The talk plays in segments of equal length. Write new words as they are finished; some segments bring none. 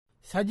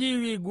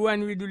සජීවී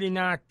ගුවන් විදුලි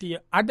නාට්‍ය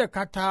අද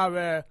කතාව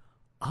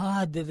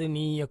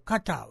ආදරණීය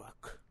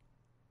කතාවක්.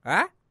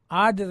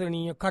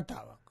 ආදරණීය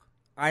කතාවක්.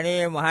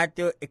 අනේ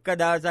මහත්තයෝ එක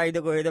දවසයිද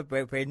කොහෙද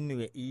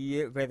පෙන්නුවේ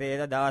ඊයේ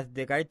පෙරේද දවස්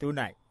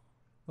 2-3යි.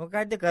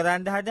 මොකද්ද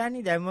කරන්න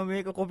හදන්නේ? දැන්ම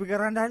මේක කොපි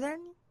කරන්න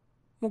හදන්නේ.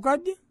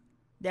 මොකද්ද?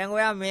 දැන්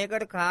ඔයා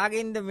මේකට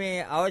කාගෙන්ද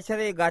මේ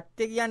අවසරය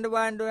ගත්තේ කියන්න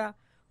බලන්න ඔයා.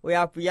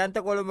 ඔයා පියන්ත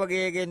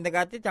කොළඹගේගෙන්ද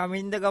ගත්තේ,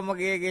 චමින්ද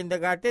ගමගේගෙන්ද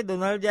ගත්තේ,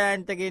 දොනල්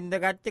ජයන්තගෙන්ද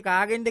ගත්තේ,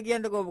 කාගෙන්ද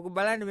කියන්නකෝ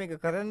බලන්න මේක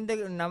කරන්න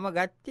නම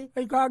ගත්තේ.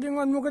 ඒ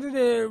කාගෙන්වත් මොකටද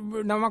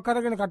නමක්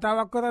අරගෙන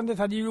කතාවක් කරන්නේ?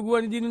 සජීවී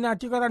ගුවන් විදුලි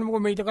නාට්‍ය කරන්නේ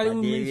මොකද? මේිට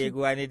කලින් සජීවී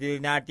ගුවන්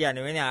විදුලි නාට්‍ය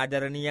නෙවෙයි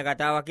ආදරණීය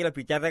කතාවක් කියලා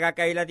පිටර එකක්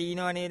ඇවිල්ලා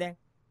තිනවනේ දැන්.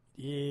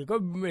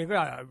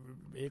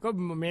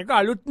 මේක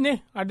අලුත්නේ.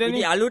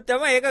 ඉතින් අලුත්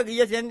තමයි ඒක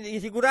ගිය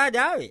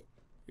සිකුරාදා ආවේ.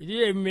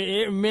 ඉතින්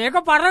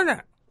මේක පරණ.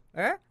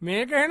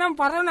 මේක එහෙනම්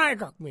පරණ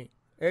එකක් මේ.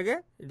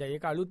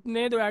 ඒක අලුත්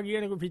නේද ඔයා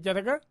කියන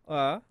පිටරක?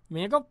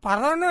 මේක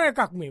පරණ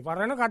එකක් මේ.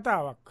 පරණ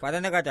කතාවක්.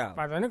 පරණ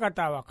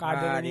කතාවක්.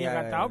 ආදරණීය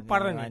කතාව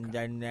පරණ. මන්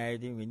දන්නේ නැහැ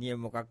ඉතින් මිනිහ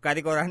මොකක්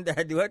හරි කරන්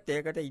දැදුවත්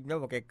ඒකට ඉන්න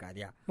මොකෙක්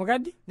හරි.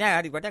 මොකද්ද? නෑ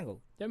හරි පටන්කෝ.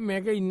 දැන්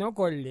මේක ඉන්න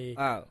කොල්ලේ.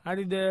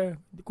 හරිද?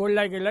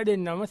 කොල්ලයි කියලා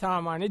දෙන්නම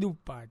සාමාන්‍ය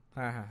දුප්පාත්.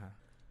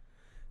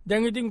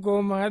 දැන් ඉතින්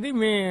කොහොම හරි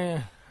මේ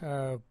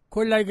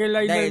කොල්ලයි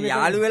කියලා ඉතින්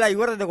යාළු වෙලා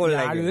ඉවරද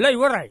කොල්ලයි? යාළු වෙලා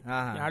ඉවරයි.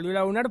 යාළු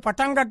වෙලා වුණාට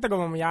පටන් ගත්ත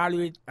ගමම යාළු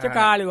වෙච්ච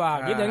කාලේ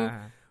වාගේ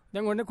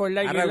දැන් ඔන්න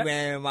කොල්ලයි කියලා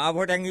මේ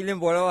මාපොට ඇඟිල්ලෙන්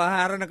පොළව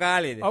ආහාරන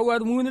කාලේද? ඔව්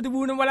අර මූණට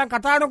බූණ බලන්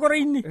කතා නොකර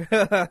ඉන්නේ.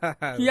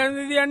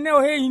 කියන්නේ තියන්නේ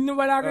ඔහේ ඉන්න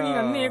බලාගෙන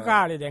ඉන්නේ ඒ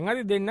කාලේ. දැන්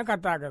හරි දෙන්න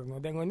කතා කරනවා.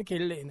 දැන් ඔන්න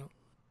කෙල්ල එනවා.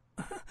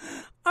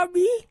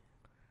 අබි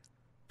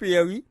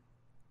පියවි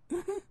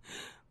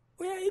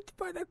ඔයා ඉත්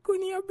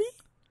පදක්කුණි අබි.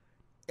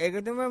 ඒක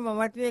තමයි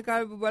මමත් මේ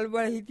කාලේ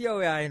බල හිටියා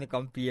ඔයා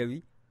එනකම් පියවි.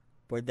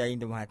 පොඩ්ඩයි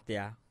ඉන්න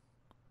මහත්තයා.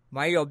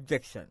 my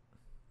objection.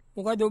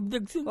 මොකද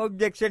ඔබ්ජෙක්ෂන්?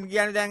 ඔබ්ජෙක්ෂන්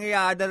කියන්නේ දැන් ඒ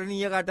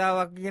ආදරණීය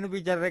කතාවක් කියන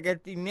පිටර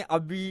එකත් ඉන්නේ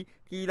අබි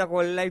කියලා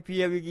කොල්ලයි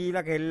පියවි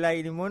කියලා කෙල්ලයි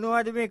ඉන්නේ.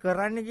 මොනවද මේ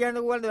කරන්න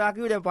කියන්නේ කොල්ලද? ඔයා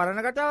කිව්වේ දැන්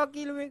පරණ කතාවක්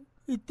කියලා මේක.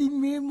 ඉතින්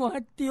මේ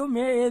මහත්තයෝ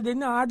මේ ඒ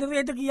දෙන්න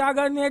ආදරයට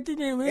කියාගන්න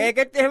ඇතිනේ මේ.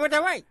 ඒකෙත් එහෙම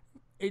තමයි.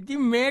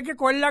 ඉතින් මේකේ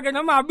කොල්ලගේ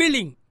නම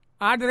අබිලින්.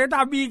 ආදරයට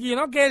අබි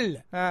කියනවා කෙල්ල.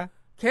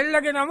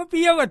 කෙල්ලගේ නම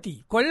පියවති.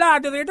 කොල්ල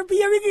ආදරයට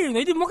පියවි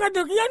කියනවා. ඉතින් මොකද්ද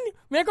කියන්නේ?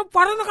 මේක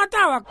පරණ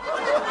කතාවක්.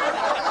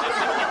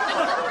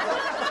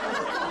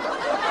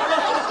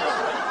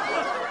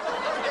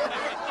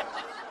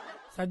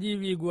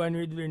 සජීවී ගුවන්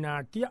විදුලි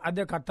නාට්‍ය අද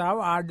කතාව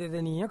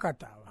ආදරණීය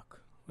කතාවක්.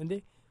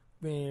 හොඳේ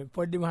මේ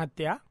පොඩි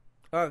මහත්තයා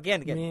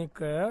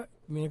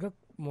මේක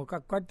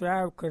මොකක්වත්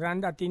ඔයා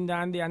කරන්න අතින්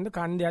දාන්න යන්න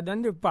කන්ද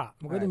හදන්න එපා.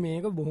 මොකද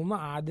මේක බොහොම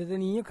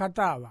ආදරණීය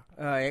කතාවක්.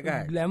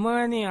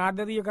 ග්ලැමර්නේ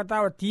ආදරීය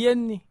කතාව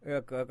තියෙන්නේ.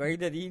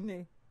 කොයිද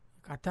තියෙන්නේ?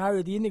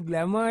 කතාවේ තියෙන්නේ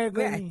ග්ලැමර් එක.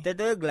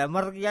 ඇත්තට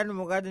ග්ලැමර් කියන්නේ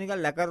මොකද්ද?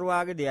 නිකන් ලැකර්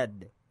වාගේ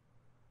දෙයක්ද?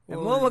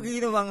 මොම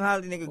කියන මං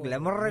අහලා තියෙන එක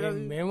ග්ලැමර් එක.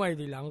 මේවයි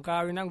ඉතින්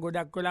ලංකාවේ නම්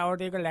ගොඩක්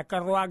වෙලාවට ඒක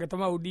ලැකර් වාගේ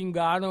තමයි උඩින්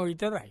ගානෝ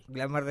විතරයි.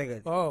 ග්ලැමර් එක.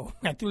 ඔව්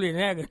ඇතුලේ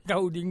නෑ ගත්තා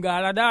උඩින්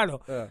ගාලා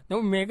දානවා.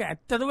 නමුත් මේක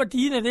ඇත්තටම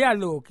තියෙන දෙයක්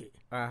ලෝකේ.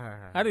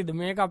 හරිද?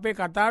 මේක අපේ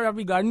කතාවේ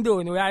අපි ගන්න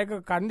ඕනේ. ඔයා ඒක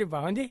කන්න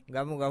එපා හොඳේ.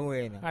 ගමු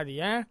එන. හරි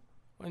ඈ.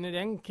 ඔන්න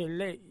දැන්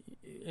කෙල්ල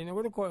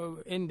එනකොට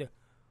එන්න.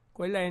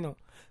 කොල්ල එනවා.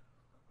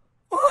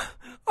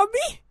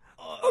 අබි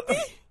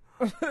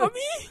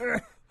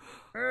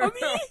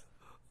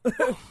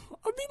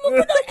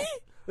මොකද අබි?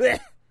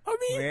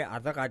 මේ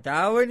අත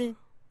කතාවනේ.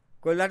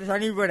 කොල්ලට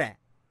සනීප නෑ.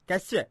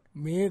 කැස්ස.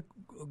 මේ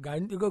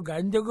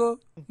ගන්ජකෝ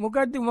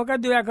මොකද්ද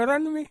ඔයා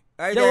කරන්නේ මේ?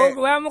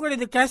 ඔයා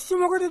මොකටද කැස්ස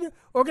මොකටද?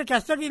 ඕකේ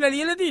කැස්ස කියලා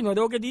ලියලා තියෙනවද?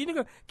 ඕකේ තියෙනක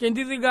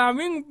කෙන්දිරි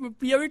ගාමින්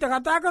පියවිට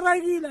කතා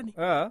කරයි කියලානේ.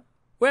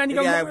 ඔයා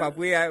නිකන්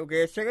පපුවේ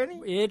කේස් එකනේ.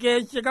 ඒ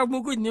කේස් එක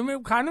මුකුත්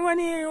නෙමෙයි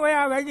කනවනේ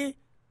ඔයා වැඩි.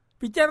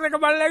 පිච්චර් එක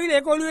බලලා ඇවිල්ලා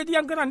ඒක ඔළුවේ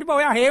තියන් කරන්න එපා.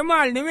 ඔයා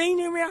හේමාල්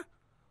නෙමෙයිනේ මෙයා.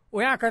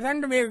 ඔයා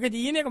කරන්න මේක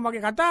තියෙන එක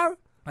මගේ කතාව.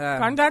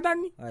 කන්ද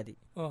හදන්නේ. හරි.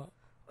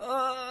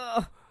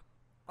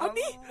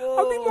 අබි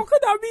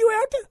මොකද අබි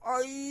ඔයාට?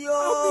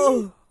 අයියෝ.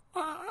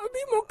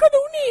 අබි මොකද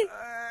උනේ?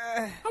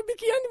 අබි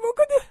කියන්නේ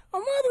මොකද?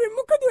 අමාරුවෙන්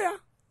මොකද ඔයා?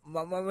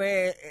 මම මේ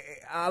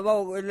ආව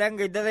ඔයගොල්ලන්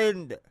ගෙදර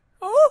එන්න.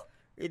 ඔව්.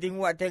 ඉතින්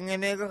වටෙන්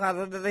එන එක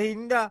කරදර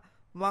හින්දා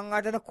මං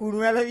අතන කුණු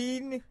වැල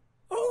වීන්නේ.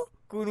 ඔව්.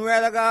 කුණු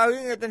වැල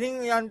ගාවින් එතනින්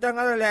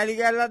යන්තම් අර ලෑලි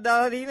කැල්ලක්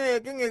දාලා තියෙන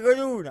එකෙන් එකතු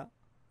වුණා.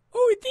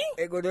 ඔව් ඉතින්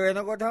ඒකද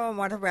වෙනකොටම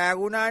මට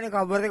පෑගුණානේ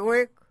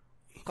කබරේකෝෙක්.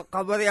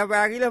 කබරේ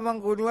පෑගිලා මං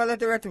කුණු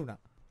වැලට වැටුණා.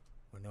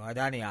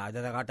 මොනවදානේ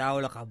ආදර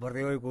කතාවල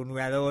කබරේ ඔය කුණු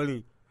වැලවලු.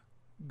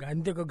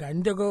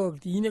 ගන්ධකෝ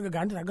තීනක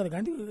ගන්ධ රගල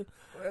ගන්ධ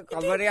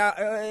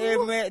කබරේ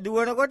මේ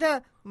දුවනකොට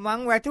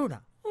මං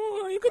වැටුණා.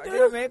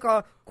 මේ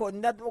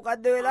කොන්දත්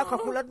මොකද්ද වෙලා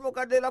කකුලත්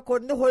මොකද්ද වෙලා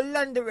කොන්ද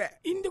හොල්ලන්න බෑ.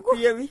 ඉන්නකෝ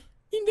පියවි.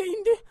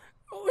 ඉන්න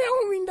ඔයා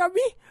ඉන්න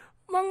අපි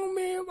මං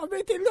මේ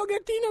අපේ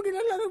තෙල්ලෝගේ තීනෝ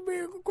ගෙනල්ලා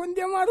මේ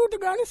කොන්දේ අමාරුවට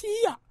ගාන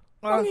 100.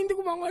 මං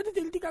ඉන්නකෝ මං ඔයාලට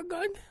තෙල් ටිකක්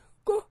ගන්න.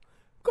 කො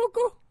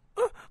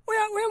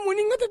ඔයා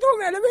මුණින් අත තෝ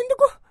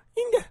වැලෙන්නකෝ.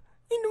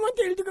 ඉන්න මං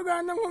තෙල් ටික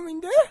ගන්නම්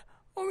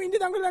ඔම ඉන්න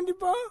දඟලන්න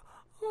ඉපා.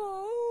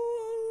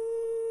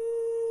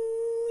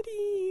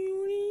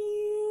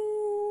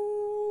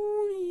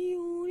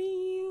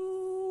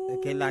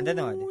 කෙල්ල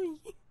අඬනවද?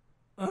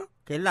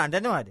 කෙල්ල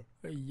අඬනවද?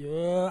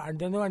 අයියෝ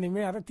අන්ටනවා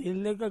නෙමේ අර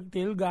තෙල් එක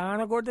තෙල්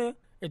ගානකොට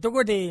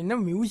එතකොට එන්න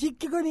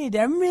මියසික් එකනේ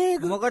දැම්මේ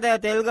මොකට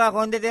තෙල්ගා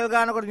කොන්ද තෙල්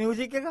ගානකොට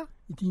මියසික් එක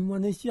ඉතින්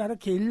මනස්්‍ය අර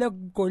කෙල්ල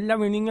කොල්ල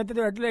මිනිින් ඇතට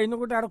වැටල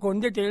එනකොට අර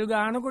කොන්ද තෙල්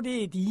ගානකොට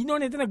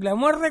තිීනොන එතන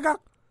ග්ලමර් එකක්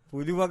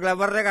පුදුම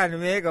ගලබර එකන්න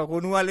මේක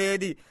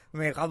කුණුවලේදී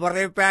මේ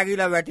කබරේ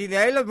පෑගිලා වැටි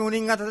දැයිල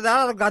මුණින් අත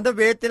දා ගඳ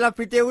බේත්තලා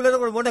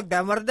පිටේවුලකට මොට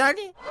ගැමර්දාන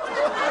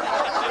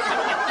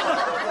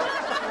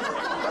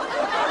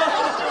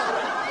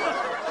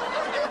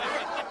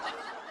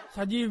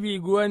සජීවී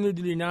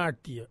ගුවන්විදුලි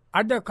නාට්ටිය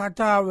අද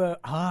කතාව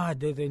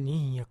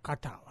ආදරණීය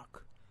කතාවක්.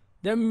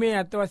 දැම් මේ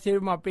ඇත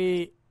වසේම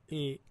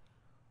අපේ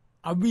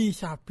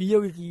අභීසා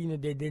පියවි කීන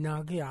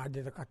දෙදෙනගේ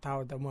ආදර කතාව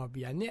තම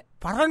අපියන්නේ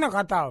පරණ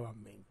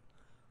කතාවම්මෙන්.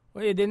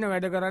 ඔය දෙන්න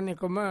වැඩ කරන්න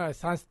එකම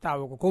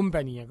සංස්ථාවක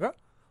කොම්පැනියක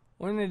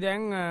ඔන්න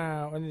දැන්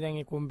ඔන්න දැන්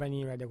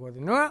කොම්පැනී වැඩ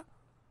කොරනවා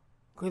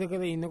කර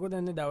කර ඉන්නකො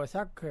දන්න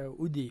දවසක්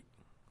උදී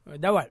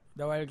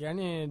දවල්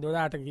කියනේ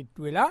දොලාට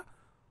කිට්ටු වෙලා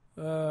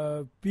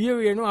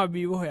පියවෙනු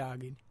අභීව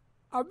හොයාගෙන.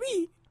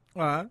 අබී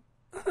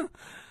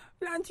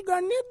ලංචි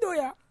ගන්නෙත්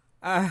දොයා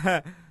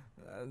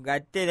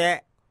ගත්තේ දෑ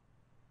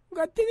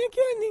ගත්තන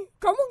කියන්නේ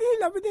කමුගේ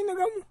ලබ දෙන්න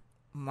ගමු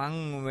මං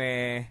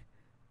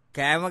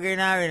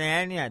කෑමගෙනාව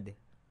නෑන අද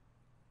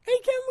ඒ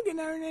කෑම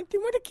ගෙනාව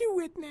නැතිමට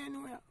කිව්වෙත්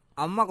නෑනොය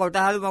අම්ම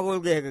කොටහල් මගුල්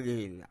ගයක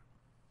ගිහිල්ල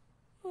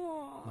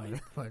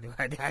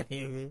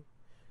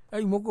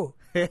ඇයි මොකෝ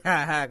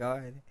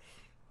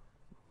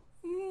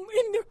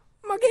එන්න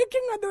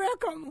මගේකින් අදොයා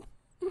කමු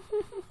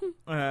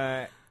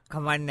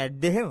කමන්න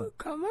නැද්දෙහෙම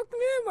කමක්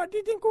නෑ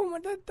මටිතින්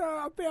කොමටත්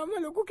අපේ අම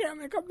ලොකු කෑම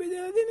එකක් බෙදල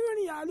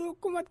දෙනවන යාලු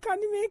ඔක්කොමත්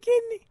කන්න මේ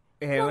කෙන්නේ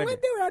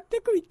ඒමද ඔයත්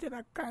එක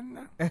විච්චරක් කන්න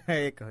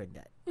ඒක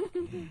හොදයි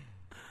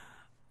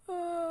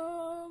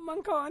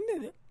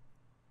මංකවන්නද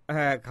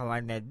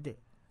කමන්න නැද්ද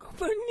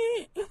කොපන්නේ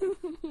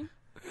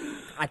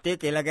අතේ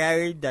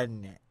කෙලගෑවෙයි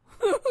දන්න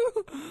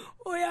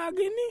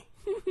ඔයාගෙන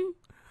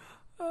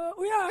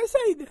ඔයා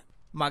ආසයිද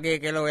මගේ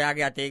කෙල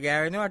ඔයාගේ අතේ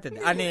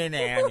ගෑවෙනවට අනේ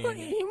නෑ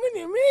එහෙම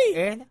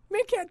නෙමෙයි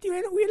මේ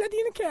ඇතිවෙන උයලා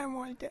තියෙන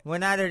කෑමෝල්ට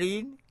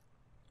මොනාදරීන්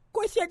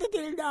කොස්යට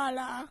තෙල්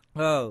දාලා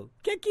ඔව්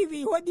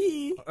කෙකිවී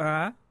හොදී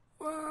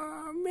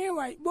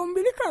මේවයි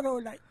බොම්බිලි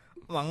කරෝලයි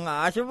මං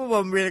ආශපු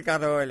බොම්බිල්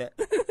කරෝල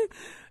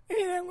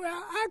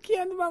ආ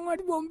කියන්න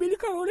බංවට බොම්බිලි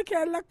කරෝල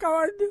කැල්ලක්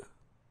කවර්ද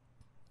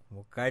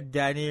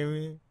මොකක්ජානයම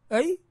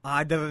ඇයි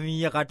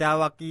ආදරණීය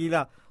කටාවක්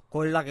කියලා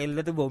කොල්ල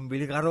කෙල්ලට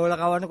බොම්බිලි කරෝල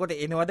කවනකොට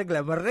එනවට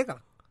ගලබර එක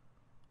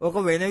ඕක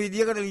වෙන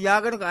විදිකට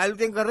ලියාගෙන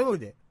කාල්තෙන්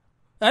කරමුද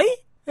ඇයි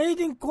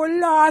ඒඉතින්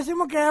කොල්ල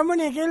ආසම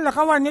කෑමන කෙල්ල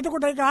කවන්න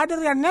එතකොට එක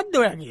ආදරයක්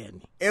නැද්දොය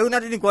කියන්නේ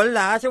එවනටනි කොල්ල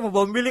ආසම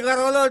බොම්බිලි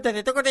කරෝලට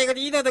එතකොට එක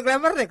ඊනත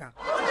ගලබර එක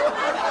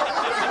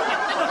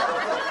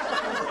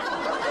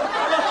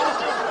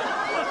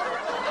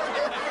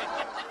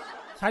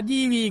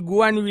සජීවී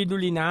ගුවන්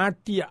විදුලි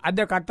නාට්ටිය අද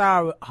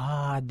කතාව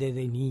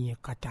ආදරණීය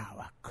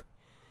කතාවක්.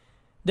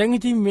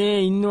 දැඟිතින් මේ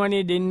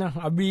ඉන්නවනේ දෙන්න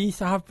අභී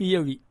සහ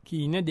පියවි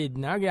කීන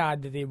දෙදනාගේ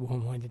ආදරේ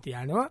බොහොම හොඳට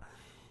යනවා.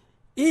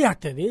 ඒ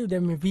අතරේ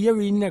දැම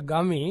පියවි ඉන්න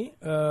ගමේ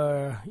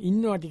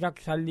ඉන්නවා ටිකක්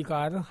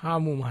සල්ලිකාර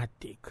හාමු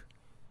මහත්තෙක්.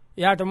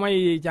 එයා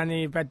තමයි ජනය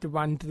පැත්තු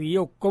පන්ත්‍රී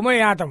ඔක්කොම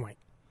එයා තමයි.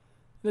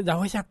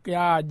 දවසක්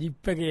එයා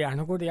ජිප්පගේ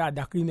යනකොට එයා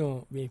දකිනෝ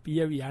මේ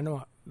පියවි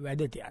යනවා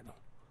වැඩට යනවා.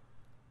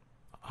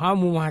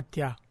 හාමු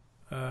මහත්තයා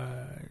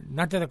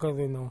නතර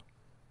කරනෝ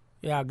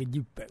එයාගේ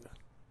ජිප්පල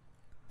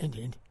එ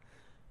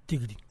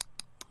ටිකටි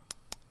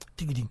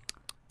ටිකටින්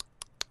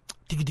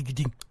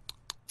ටිකටිකිටින්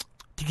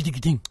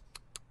ටිකටිකිටින්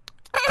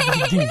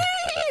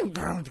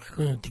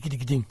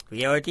ටිකටිකිටින්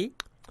පියවටි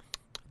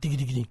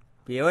ටිකටිකිටින්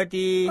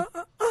පියවටි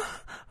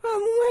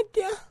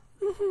අමුමත්‍ය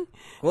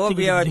කෝ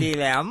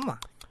පියවටීල අම්ම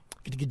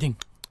ටිකටිකිටින්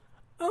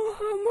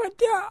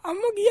මත්‍ය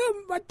අම්ම ගිය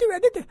බත්ත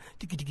වැඩට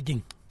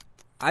ටිකටිකිටින්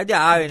අද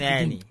ආව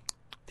නෑනී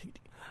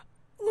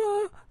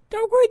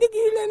තවකොයිද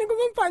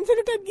ගීලනකම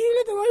පන්සලටත් ගීල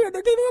තමයි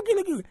වැඩටනවා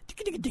කියලකිව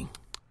ටිකටිකිටින්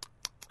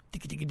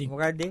ටිකටිකිටින්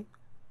මොකක්දේ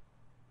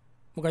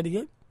මොකදික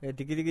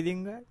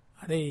ටිකිටිකිටිංග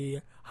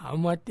අරේ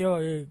හමත්‍යයෝ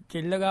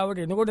කෙල්ල ගාවට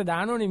එනකොට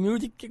දානවනේ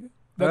මියසික් එක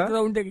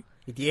බැක්රවුන්් එක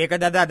ඉති ඒක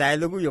දදා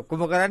දයිලකු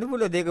යොක්කොම කරන්න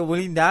පුල දෙක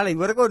මුලින් දාලා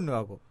ඉවර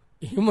කොන්නවාකෝ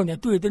එහෙම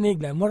නැතු එතනේ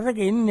ග්ලමරක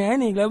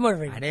එන්න ෑනේ ග්ලමර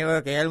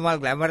අනේ කේල්මල්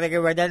ග්ලමර එක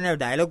වැදන්න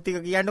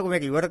ඩයිලොක්තික කියන්නකම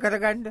ඉවර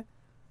කරගන්නඩ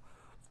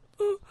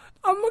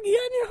අම්ම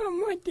කියන්නේ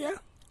හම්මත්‍ය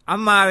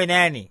අම්මාව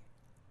නෑනේ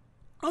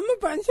අම්ම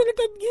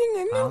පන්සලටත් ගින්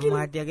එන්න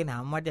අම්මාටයගෙන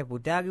අම්මට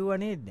පුටා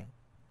කිවනේද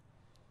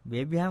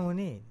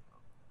බේබිහාමුණේ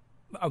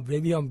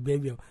බෙබියම්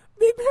බෙබියම්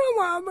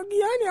බිපියමාම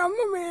කියන අම්ම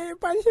මේ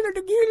පංශලට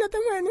ගිහිල්ල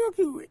තම ඇනවා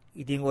කිව්වේ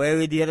ඉතින් ඔය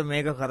විදිහට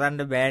මේක කරන්න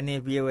බෑනේ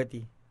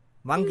පියවති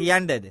මං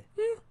කියන්නද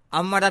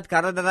අම්මටත්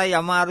කරදරයි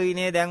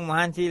අමාරුයිනේ දැන්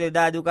මහන්සීල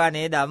එදාදුකා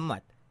නේද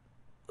අම්මත්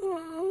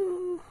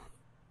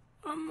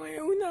අම්ම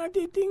එවුනාට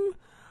ඉතින්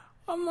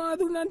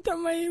අමාරුනන්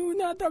තමයි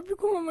වුණා අපි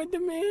කොහොමද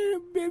මේ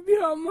බෙබි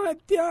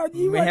අම්මහත්‍යා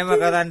ජීවත් මෙහෙම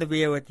කරන්න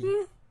පියවති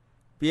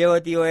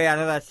පියවති ඔය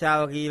අන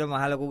රස්සාාව කියීල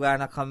මහලකු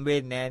ගානක්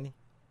කම්බේ නෑනේ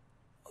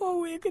ඔව්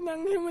ඒක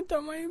නංහෙම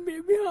තමයි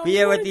බෙබි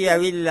පියවති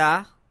ඇවිල්ලා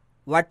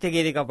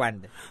වට්ටගෙරික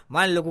පන්ඩ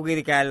මල් ලොකු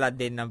කිරි කෑල්ලත්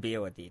දෙන්නම්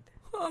පියවතීට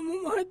අමු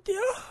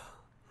මහත්‍යයා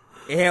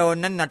ඒ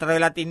ඔන්න නතර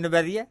වෙලත් ඉන්න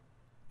බැරිිය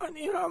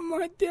අනේ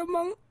අම්මහත්‍ය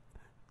මං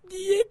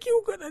ජීකිව්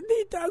කරන්න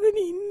හිතාගෙන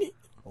ඉන්නේ.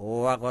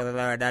 ඕවා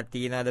කොරලා වැඩක්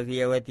තියනද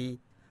පියවති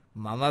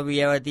මම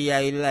පියවති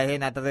ඇවිල්ලා එහෙ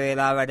නතර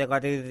වෙලා වැඩ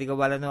කටයුතු ටික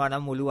බලනවා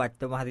නම් මුළු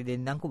වට්ටම හරි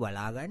දෙන්නම්කෝ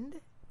බලාගන්න.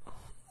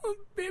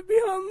 බේබි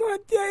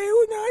අම්මහත්තයා ඒ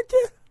වුණාට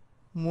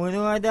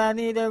මොනවද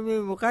අනේ දැන්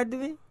මේ මොකද්ද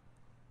මේ?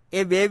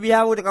 ඒ බේබි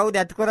ආවුට කවුද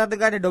ඇත් කරද්ද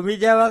ගන්නේ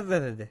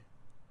ඩොමිජාවක්ද?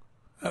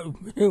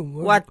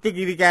 වත්ති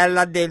කිරි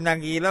කෑල්ලක්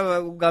දෙන්නම් කියලා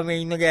ගමේ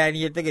ඉන්න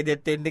ගෑණියට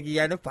ගෙදෙට්ට එන්න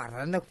කියන්නේ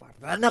පරණ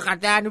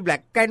කටානි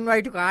බ්ලැක් ඇන්ඩ්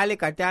වයිට්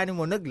කාලේ කටානි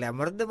මොන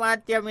ග්ලැමර්ද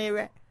මාත්‍යා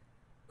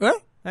මේවා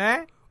ඈ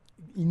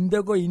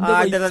ඉන්දකෝ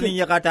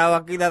ආදරණීය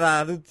කතාවක් කියලා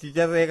අලුත්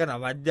ටීචර් එක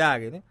නමක්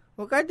දාගෙන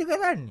මොකද්ද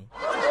කරන්නේ?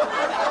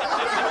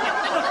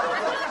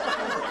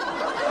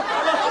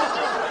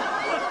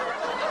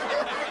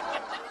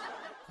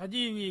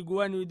 සජීවී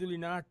ගුවන් විදුලි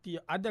නාට්‍ය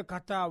අද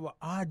කතාව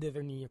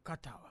ආදරණීය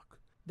කතාවක්.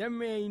 දැන්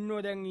මේ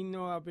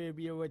ඉන්නවා අපේ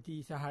පියවති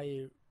සහ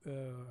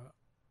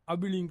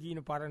අබිලින් කියන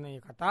පරණය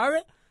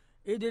කතාවේ.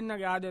 ඒ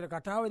දෙන්නගේ ආදර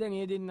කතාව දැන්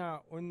ඒ දෙන්න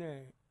ඔන්න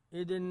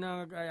ඒ දෙන්න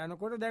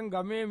යනකොට දැන්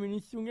ගමේ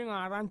මිනිස්සුන්ගෙන්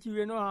ආරංචි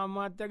වෙනවා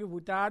ආම්මාත්තගේ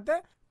පුතාට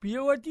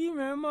පියවති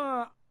මෙම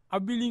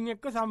අබිලින්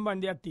එක්ක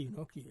සම්බන්ධයක්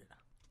තියෙනවා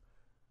කියලා.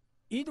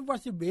 ඊට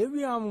පස්සේ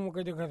බේබි ආමු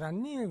මොකද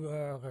කරන්නේ?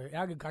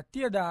 එයාගේ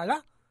කට්ටිය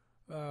දාලා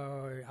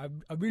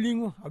අබිලින්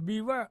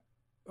අබීව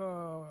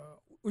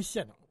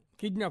උස්සනවා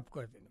කිඩ්නැප්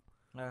කරනවා.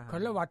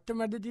 කල වට්ට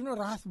මැද තියෙන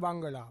රහස්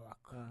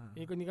බංගලාවක්.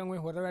 ඒක නිකන් ඔය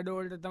හොර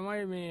වැඩවලට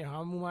තමයි මේ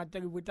හාමු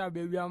මාත්‍යාගේ පුතා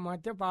බේබි ආමු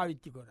මාත්‍යා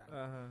පාවිච්චි කරන්නේ.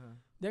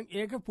 දැන්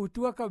ඒක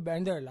පුටුවක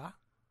බැඳලා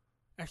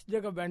S2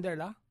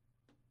 බැඳලා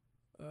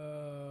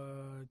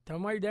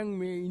තමයි දැන්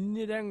මේ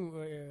ඉන්නේ. දැන්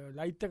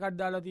ලයිට් එකක්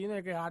දාලා තියෙන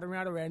එක යාට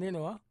මෙයාට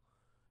වැනෙනවා.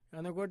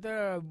 යනකොට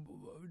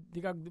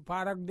ටිකක්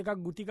පාරක් දෙකක්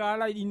ගුටි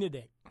කාලා ඉන්නේ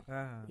දැන්.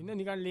 ඉන්න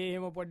නිකන් ලේ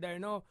එහෙම පොඩ්ඩක්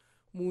එනවා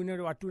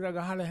මූණට වතුර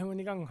ගහලා එහෙම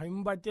නිකන්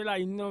හයිම්පත්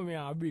වෙලා ඉන්නවා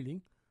මෙයා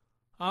අබිලින්.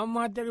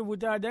 ආම්මාත්‍යගේ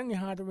පුතා දැන්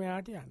එහාට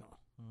මෙයාට යනවා.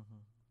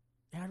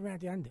 එහාට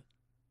මෙයාට යන්නේ.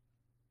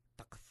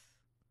 තකස්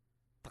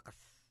තකස්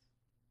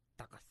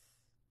තකස්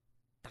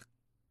තක්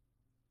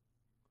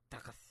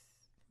තකස්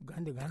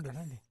ගන්ද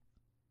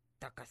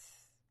තකස්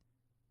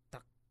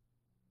තක්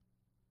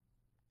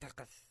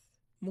තකස්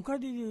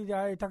මොකද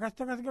තකස්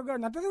ගා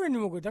නතර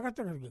වෙන්නේ මොකද? තකස්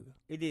ගා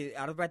ඉතින්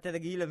අර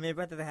පැත්තට ගිහිල්ලා මේ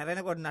පැත්තට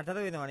හැරෙනකොට නතර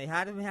වෙනවනේ.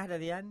 එහාට මෙහාට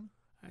යන්නේ.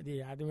 අද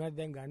යාට මෙහාට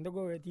දැන්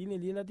ගන්නකෝ ඒ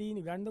තියෙන්නේ ලියලා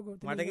තියෙන්නේ ගන්නකෝ.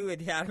 මට කිව්වේ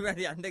එහාට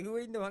මෙහාට යන්න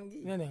කිව්වේ ඉන්න මං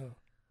කිව්වේ. නෑ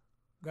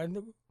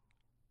ගන්නකෝ.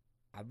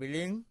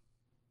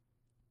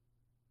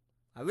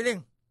 අබිලින්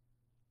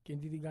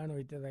කෙන්දිදි ගන්න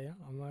විතරයි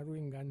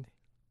අමාරුවෙන් ගන්න.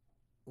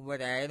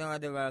 උඹට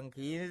ඇයෙනවද මං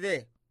කියන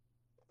දේ?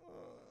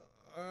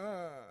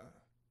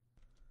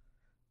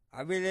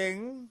 අබිලින්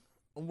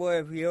උඹ ඔය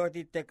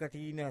පියවතිත් එක්ක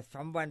තියෙන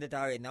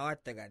සම්බන්ධතාවය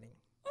නවත්ත ගනින්.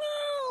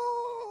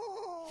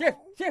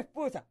 ෂෙෆ්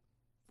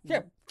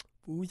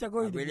පූසා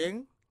කොයිද? අබිලින්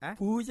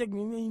පූසෙක්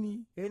නෙමෙයිනේ.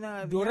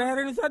 එහෙනම් දොර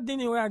හැරෙන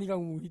සද්දනේ ඔයා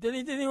නිකන් හිතේ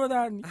ඒව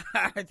දාන්නේ.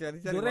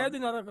 දොර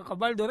හැදෙන අර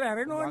කබල් දොර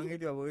හැරෙනවා. මං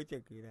හිතුවා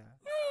පූසෙක් කියලා.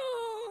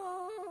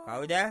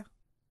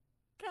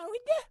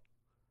 කවුද?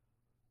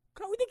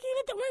 කවුද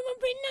කියලා තමයි මම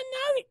පෙන්නන්න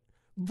ආවේ.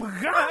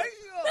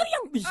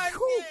 නරියන්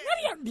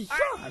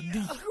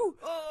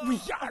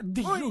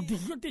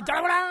දිෂු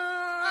ජලබලා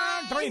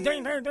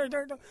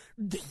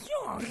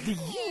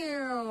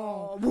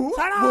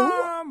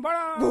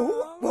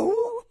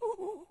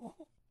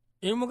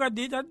ඒ මොකක්ද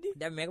දීතද්දි?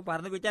 දැන් මේක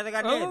පරණ පිටත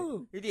ගන්නේ.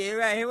 ඉතින්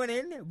ඒවා එහෙම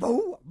නෙන්නේ. බව්.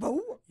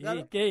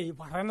 ඒකේ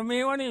පරණ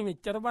මේවනේ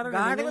මෙච්චර පරණ.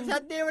 ගානක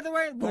සද්දේව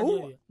තමයි බව්.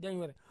 දැන්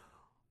ඉවර.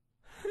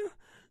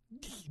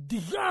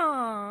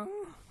 දිගා.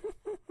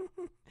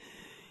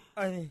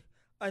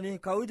 අනේ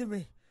කවුද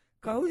මේ?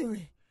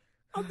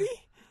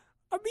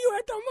 අබි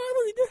ඔය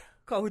තමාරුයිද?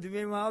 කවුද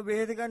මේ මාව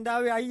බේද ගන්න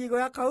ආවේ අයියේ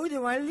ඔයා කවුද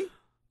මල්ලි?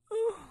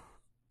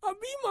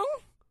 අබි මං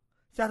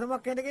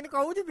සරමක් ඇඳගෙන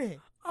කවුද මේ?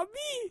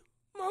 අබි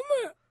මම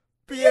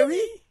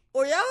පියවි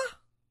ඔයා?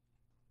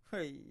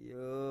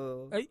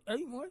 අයියෝ.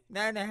 අයි මොයි?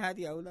 නෑ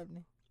හරි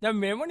අවුලන්නේ. දැන්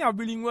මේමනේ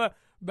අබිලින්ව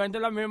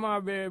බැඳලා මේම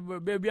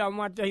බේබි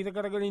අම්මාට හිත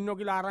කරගෙන ඉන්නෝ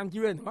කියලා ආරංචි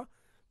වෙනවා.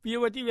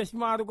 පියවති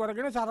වෙස්මාරු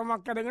කරගෙන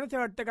සරමක් ඇඳගෙන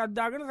ෂර්ට් එකක්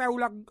දාගෙන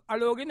රැවුලක්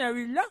අලෝගෙන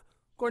ඇවිල්ලා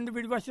කොණ්ඩේ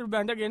පිටිපස්සට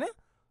බැඳගෙන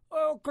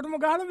ඔක්කොටම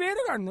ගහලා වේර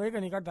ගන්නවා.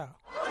 ඒකනේ කතාව.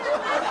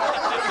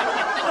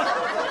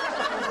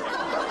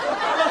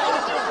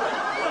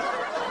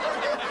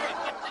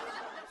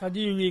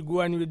 සජීවී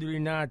ගුවන් විදුලි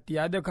නාට්‍ය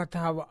අද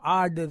කතාව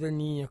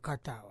ආදරණීය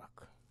කතාවක්.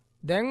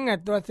 දැන්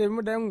ඇත්ත වශයෙන්ම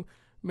දැන්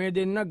මේ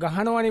දෙන්න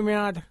ගහනවනේ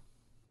මෙයාට.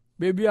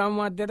 බේබි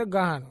අම්මාට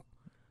ගහනවා.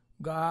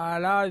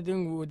 ගාලා ඉතින්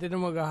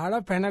උදේටම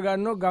ගහලා පැන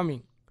ගන්නවා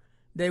ගමින්.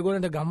 දැන්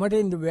ඒගොල්ලන්ට ගමට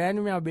එන්න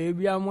බෑනේ මෙයා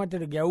බේබි අම්මාට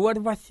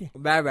ගැව්වට පස්සේ.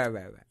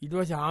 බෑ. ඊට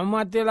පස්සේ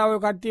අම්මාත්ලා ඔය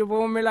කට්ටිය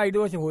පොම් වෙලා ඊට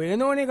පස්සේ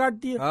හොයනෝනේ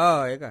කට්ටිය.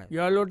 ඒකයි.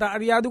 යාළුවට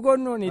හරි අඩු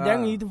කරනෝනේ.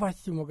 දැන් ඊට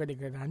පස්සේ මොකද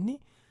කරන්නේ?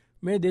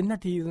 මේ දෙන්න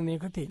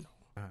තීරණයකට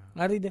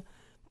එනවා. හරිද?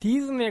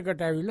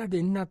 තීරණයකට ඇවිල්ලා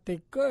දෙන්නත්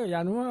එක්ක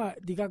යනවා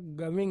ටිකක්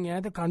ගමෙන්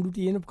ඈත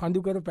කඳු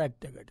කර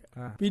පැත්තකට.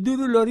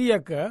 පිදුරු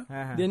ලොරියක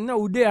දෙන්න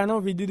උඩ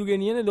යනවා පිදුරු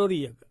ගෙනියන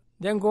ලොරියක.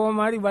 දැන් කොහොම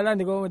හරි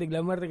බලන්න කොහොමද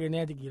ග්ලැමර් එක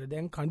නැති කියලා.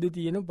 දැන් කඳු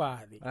තියෙන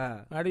පාරේ.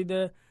 හරිද?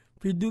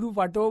 පිදුරු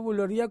පටෝපු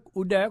ලොරියක්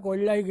උඩ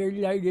කොල්ලයි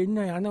කෙල්ලයි දෙන්න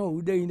යනවා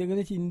උඩ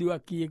ඉඳගෙන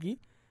සින්දුවක් කියකි.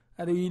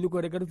 අර වීලු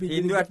කර කර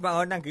සින්දුවක් මම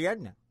ඕනනම්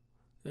කියන්න.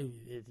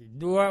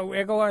 සිින්දුව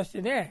ඒක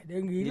වස්සේ නෑ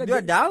දැන් ගිහිල්ලා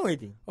ඉදුව දාම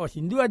ඉතින්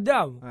සිින්දුවත්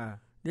දාම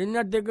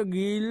දෙන්නත් එක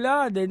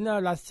ගිල්ලා දෙන්න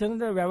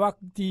ලස්සනට වැවක්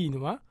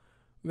තිීනවා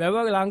වැව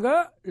ළඟ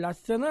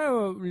ලස්සන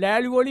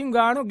ලෑලිවලින්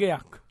ගාන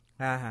ගෙයක්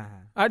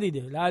අදිද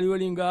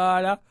ලාලිවලින්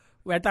ගාල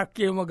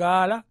වැටක්කේම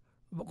ගාල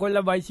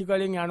කොල්ල බයිසි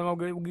කලින්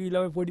යනමගේ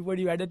ගීලව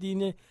පොඩිපොඩි වැඩ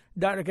තියන්නේ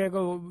දරකක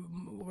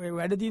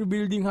වැඩතිීර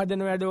බිල්ඩිං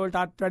හදන වැඩවලට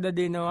අත් වැඩ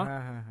දෙනවා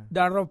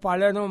දර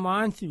පලනෝ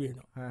මාන්සි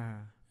වෙනවා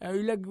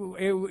ඇවිල්ල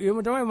එම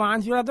තමයි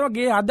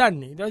මාන්සිවලතවගේ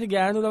හදන්නේ දස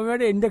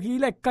ගෑනුලමට එන්ඩ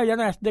කියීල එක්ක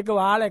යන ඇස් දෙක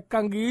වාල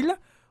එක්කන් ගීල්ල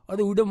අද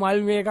උඩ මල්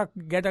මේ එකක්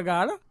ගැට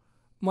ගාල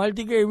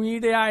මල්ටික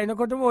එමීට යා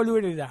එනකොට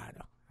ඔලුවට දාන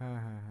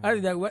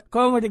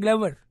කෝමට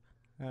ගලමර්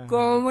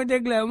කෝමට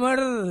ගලමර්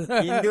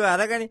ඉදු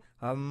අරගනි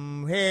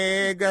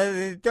හම්හේගතෝයාහේ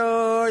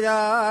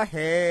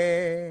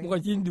මොක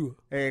චින්දුව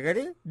ඒකට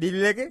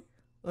දිල්ල එක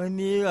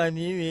අනී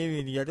අනී මේ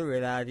විදිට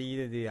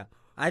වෙලාදීර දෙය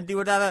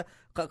අන්තිකොට අර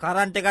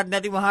කරන්ට එකත්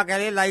නැති මහා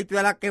කැරේ ලයිත්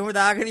වෙලක් එම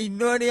දාගෙන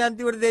ඉන්නවන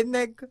අන්තිවට දෙන්න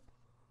එක්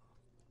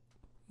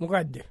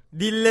මොකක්ද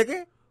දිල්ල එක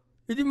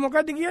ඉතින්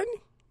මොකක්ද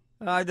කියන්නේ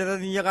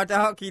ආදරනීය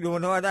කතාව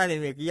කිරෝනවදා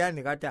නෙමේ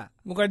කියන්නේ කතා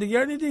මොකද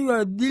කියන්න ති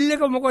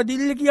දිල්ලක මොක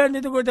දිල්ල කියන්න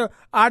එතකොට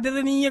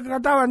ආදරනීය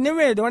කතාවන්න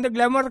මේ දොට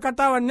ගලමර්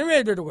කතාවන්න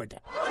මේ තකොට